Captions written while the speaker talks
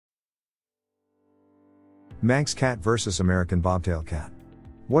Manx cat versus American bobtail cat.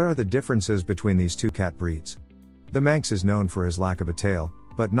 What are the differences between these two cat breeds? The Manx is known for his lack of a tail,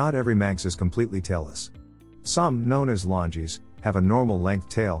 but not every Manx is completely tailless. Some, known as longies, have a normal length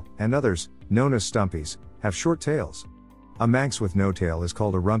tail, and others, known as stumpies, have short tails. A Manx with no tail is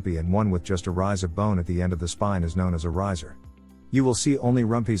called a rumpy, and one with just a rise of bone at the end of the spine is known as a riser. You will see only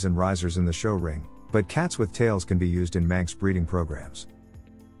rumpies and risers in the show ring, but cats with tails can be used in Manx breeding programs.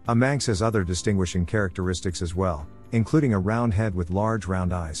 A Manx has other distinguishing characteristics as well, including a round head with large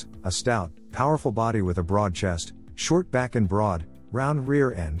round eyes, a stout, powerful body with a broad chest, short back and broad, round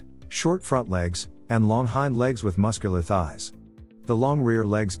rear end, short front legs, and long hind legs with muscular thighs. The long rear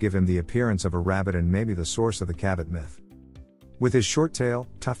legs give him the appearance of a rabbit and may be the source of the cabbit myth. With his short tail,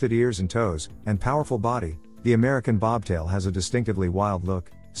 tufted ears and toes, and powerful body, the American bobtail has a distinctively wild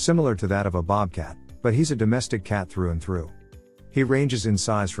look, similar to that of a bobcat, but he's a domestic cat through and through. He ranges in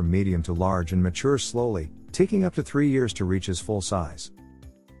size from medium to large and matures slowly, taking up to 3 years to reach his full size.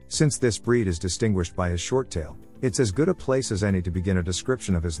 Since this breed is distinguished by his short tail, it's as good a place as any to begin a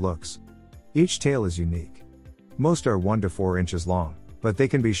description of his looks. Each tail is unique. Most are 1 to 4 inches long, but they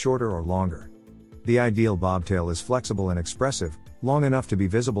can be shorter or longer. The ideal bobtail is flexible and expressive, long enough to be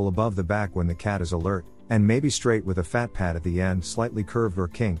visible above the back when the cat is alert, and maybe straight with a fat pad at the end, slightly curved or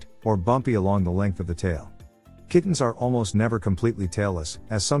kinked, or bumpy along the length of the tail. Kittens are almost never completely tailless,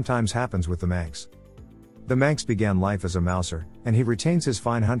 as sometimes happens with the Manx. The Manx began life as a mouser, and he retains his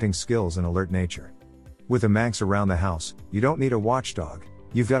fine hunting skills and alert nature. With a Manx around the house, you don't need a watchdog.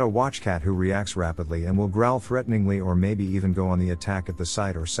 You've got a watch cat who reacts rapidly and will growl threateningly or maybe even go on the attack at the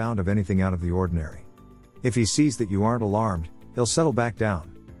sight or sound of anything out of the ordinary. If he sees that you aren't alarmed, he'll settle back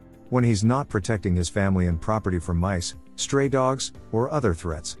down. When he's not protecting his family and property from mice, stray dogs, or other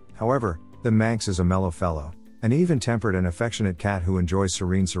threats, however, the Manx is a mellow fellow, an even-tempered and affectionate cat who enjoys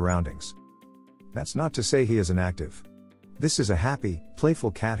serene surroundings. That's not to say he isn't active. This is a happy,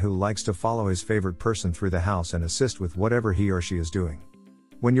 playful cat who likes to follow his favorite person through the house and assist with whatever he or she is doing.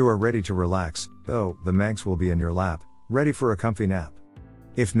 When you are ready to relax, though, the Manx will be in your lap, ready for a comfy nap.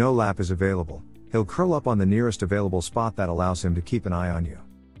 If no lap is available, he'll curl up on the nearest available spot that allows him to keep an eye on you.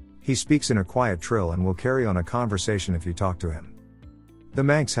 He speaks in a quiet trill and will carry on a conversation if you talk to him. The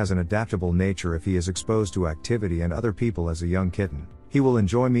Manx has an adaptable nature. If he is exposed to activity and other people as a young kitten, he will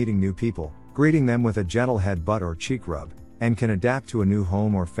enjoy meeting new people, greeting them with a gentle head butt or cheek rub, and can adapt to a new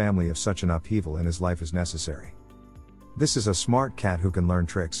home or family if such an upheaval in his life is necessary. This is a smart cat who can learn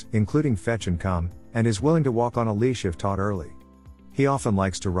tricks, including fetch and come, and is willing to walk on a leash if taught early. He often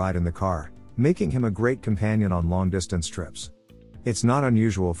likes to ride in the car, making him a great companion on long-distance trips. It's not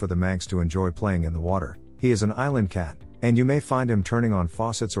unusual for the Manx to enjoy playing in the water. He is an island cat, and you may find him turning on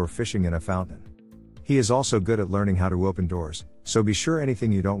faucets or fishing in a fountain. He is also good at learning how to open doors, so be sure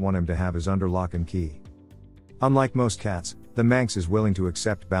anything you don't want him to have is under lock and key. Unlike most cats, the Manx is willing to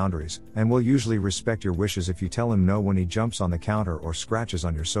accept boundaries, and will usually respect your wishes if you tell him no when he jumps on the counter or scratches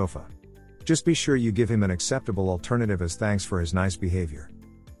on your sofa. Just be sure you give him an acceptable alternative as thanks for his nice behavior.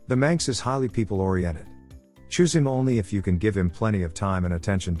 The Manx is highly people-oriented. Choose him only if you can give him plenty of time and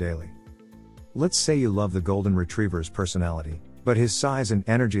attention daily. Let's say you love the Golden Retriever's personality, but his size and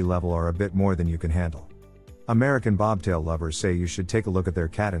energy level are a bit more than you can handle. American bobtail lovers say you should take a look at their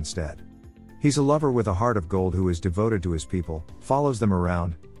cat instead. He's a lover with a heart of gold who is devoted to his people, follows them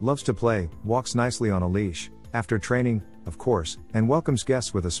around, loves to play, walks nicely on a leash, after training, of course, and welcomes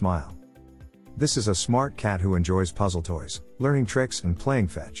guests with a smile. This is a smart cat who enjoys puzzle toys, learning tricks and playing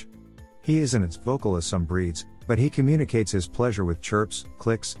fetch. He isn't as vocal as some breeds, but he communicates his pleasure with chirps,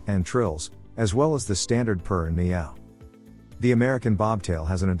 clicks, and trills, as well as the standard purr and meow. The American bobtail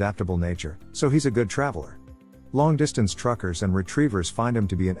has an adaptable nature, so he's a good traveler. Long-distance truckers and retrievers find him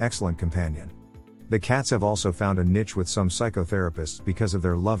to be an excellent companion. The cats have also found a niche with some psychotherapists because of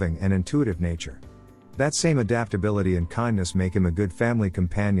their loving and intuitive nature. That same adaptability and kindness make him a good family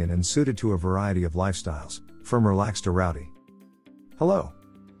companion and suited to a variety of lifestyles, from relaxed to rowdy. Hello.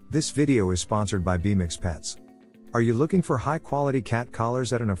 This video is sponsored by Bmix Pets. Are you looking for high-quality cat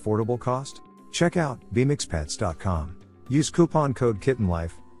collars at an affordable cost? Check out bmixpets.com. Use coupon code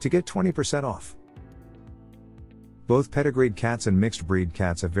KittenLife to get 20% off. Both pedigreed cats and mixed-breed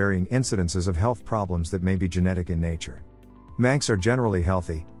cats have varying incidences of health problems that may be genetic in nature. Manx are generally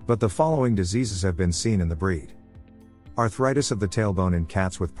healthy, but the following diseases have been seen in the breed. Arthritis of the tailbone in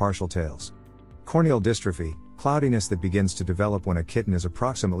cats with partial tails. Corneal dystrophy, cloudiness that begins to develop when a kitten is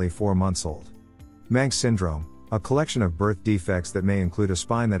approximately 4 months old. Manx syndrome, a collection of birth defects that may include a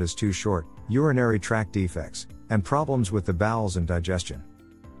spine that is too short, urinary tract defects, and problems with the bowels and digestion.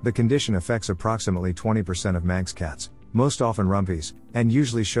 The condition affects approximately 20% of Manx cats, most often rumpies, and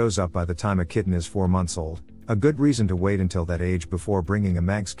usually shows up by the time a kitten is 4 months old, A good reason to wait until that age before bringing a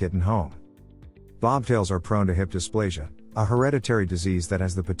Manx kitten home. Bobtails are prone to hip dysplasia, a hereditary disease that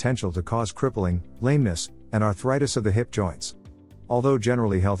has the potential to cause crippling, lameness, and arthritis of the hip joints. Although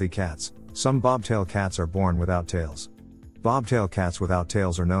generally healthy cats, some bobtail cats are born without tails. Bobtail cats without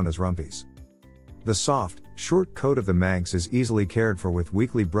tails are known as rumpies. The soft, short coat of the Manx is easily cared for with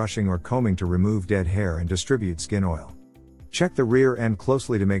weekly brushing or combing to remove dead hair and distribute skin oil. Check the rear end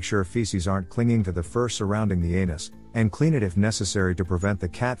closely to make sure feces aren't clinging to the fur surrounding the anus, and clean it if necessary to prevent the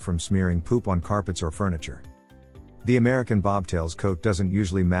cat from smearing poop on carpets or furniture. The American bobtail's coat doesn't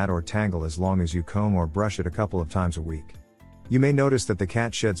usually mat or tangle as long as you comb or brush it a couple of times a week. You may notice that the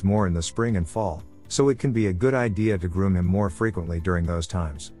cat sheds more in the spring and fall, so it can be a good idea to groom him more frequently during those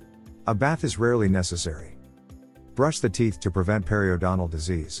times. A bath is rarely necessary. Brush the teeth to prevent periodontal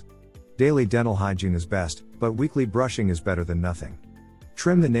disease. Daily dental hygiene is best, but weekly brushing is better than nothing.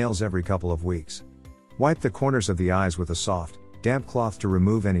 Trim the nails every couple of weeks. Wipe the corners of the eyes with a soft, damp cloth to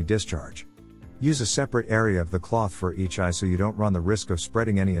remove any discharge. Use a separate area of the cloth for each eye so you don't run the risk of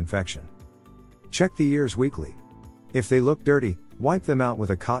spreading any infection. Check the ears weekly. If they look dirty, wipe them out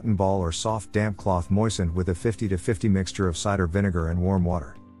with a cotton ball or soft damp cloth moistened with a 50-50 mixture of cider vinegar and warm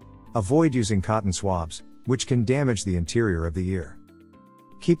water. Avoid using cotton swabs, which can damage the interior of the ear.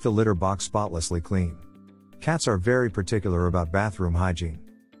 Keep the litter box spotlessly clean. Cats are very particular about bathroom hygiene.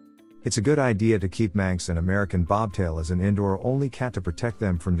 It's a good idea to keep Manx and American Bobtail as an indoor-only cat to protect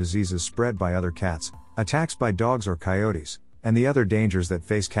them from diseases spread by other cats, attacks by dogs or coyotes, and the other dangers that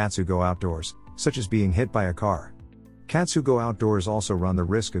face cats who go outdoors, such as being hit by a car. Cats who go outdoors also run the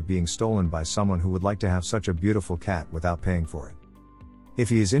risk of being stolen by someone who would like to have such a beautiful cat without paying for it. If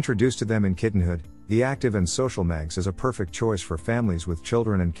he is introduced to them in kittenhood, the active and social Manx is a perfect choice for families with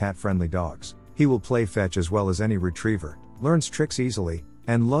children and cat-friendly dogs. He will play fetch as well as any retriever, learns tricks easily,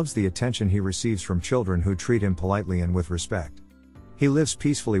 and loves the attention he receives from children who treat him politely and with respect. He lives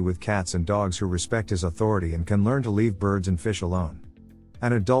peacefully with cats and dogs who respect his authority and can learn to leave birds and fish alone.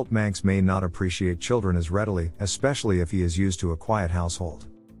 An adult Manx may not appreciate children as readily, especially if he is used to a quiet household.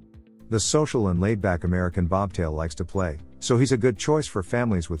 The social and laid-back American Bobtail likes to play, so he's a good choice for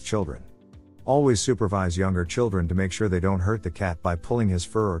families with children. Always supervise younger children to make sure they don't hurt the cat by pulling his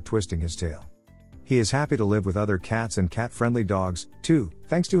fur or twisting his tail. He is happy to live with other cats and cat-friendly dogs, too,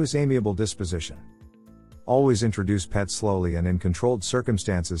 thanks to his amiable disposition. Always introduce pets slowly and in controlled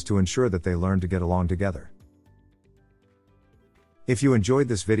circumstances to ensure that they learn to get along together. If you enjoyed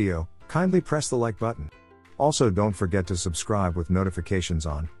this video, kindly press the like button. Also, don't forget to subscribe with notifications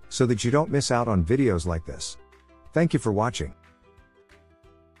on, so that you don't miss out on videos like this. Thank you for watching.